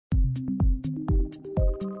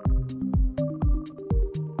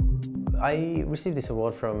I received this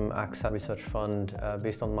award from AXA Research Fund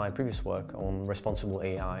based on my previous work on responsible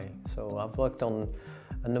AI. So I've worked on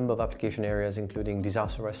a number of application areas, including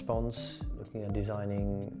disaster response, looking at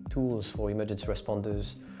designing tools for emergency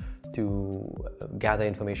responders to gather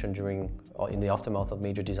information during or in the aftermath of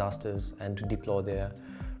major disasters and to deploy their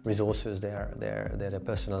resources, their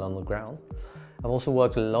personnel on the ground. I've also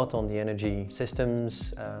worked a lot on the energy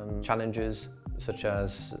systems challenges, such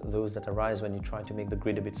as those that arise when you try to make the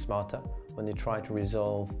grid a bit smarter, when you try to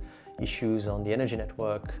resolve issues on the energy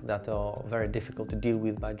network that are very difficult to deal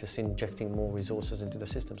with by just injecting more resources into the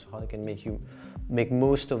system. So how they can make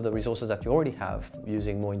most of the resources that you already have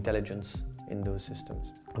using more intelligence in those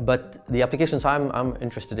systems. But the applications I'm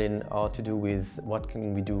interested in are to do with what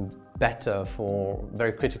can we do better for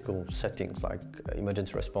very critical settings like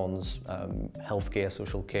emergency response, healthcare,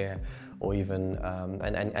 social care, or even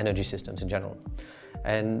and energy systems in general.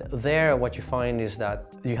 And there what you find is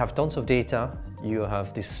that you have tons of data, you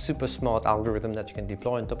have this super smart algorithm that you can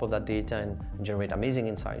deploy on top of that data and generate amazing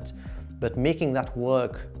insights, but making that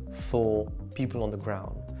work for people on the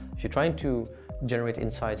ground. If you're trying to generate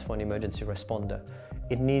insights for an emergency responder,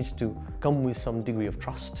 it needs to come with some degree of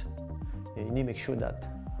trust. You need to make sure that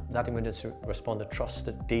that emergency responder trusts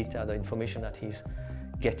the data, the information that he's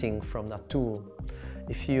getting from that tool.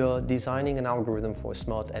 If you're designing an algorithm for a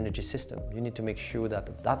smart energy system, you need to make sure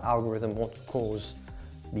that that algorithm won't cause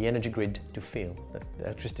the energy grid to fail, the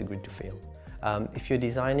electricity grid to fail. If you're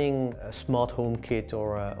designing a smart home kit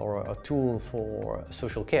or a tool for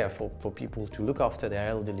social care, for people to look after their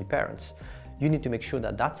elderly parents, you need to make sure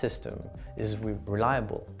that that system is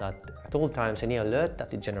reliable, that at all times any alert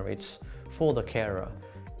that it generates for the carer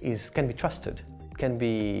can be trusted, can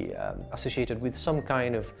be associated with some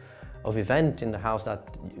kind of event in the house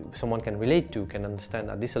that someone can relate to, can understand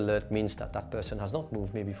that this alert means that that person has not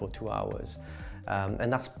moved maybe for 2 hours.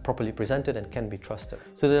 And that's properly presented and can be trusted.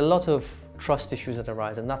 So there are a lot of trust issues that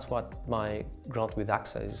arise, and that's what my grant with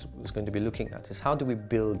AXA is going to be looking at, is how do we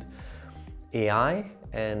build AI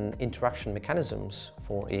and interaction mechanisms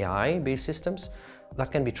for AI-based systems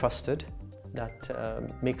that can be trusted, that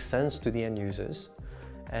make sense to the end users,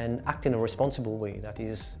 and act in a responsible way, that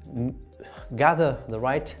is, gather the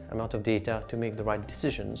right amount of data to make the right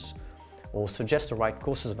decisions or suggest the right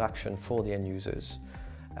courses of action for the end users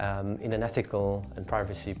in an ethical and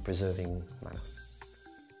privacy-preserving manner.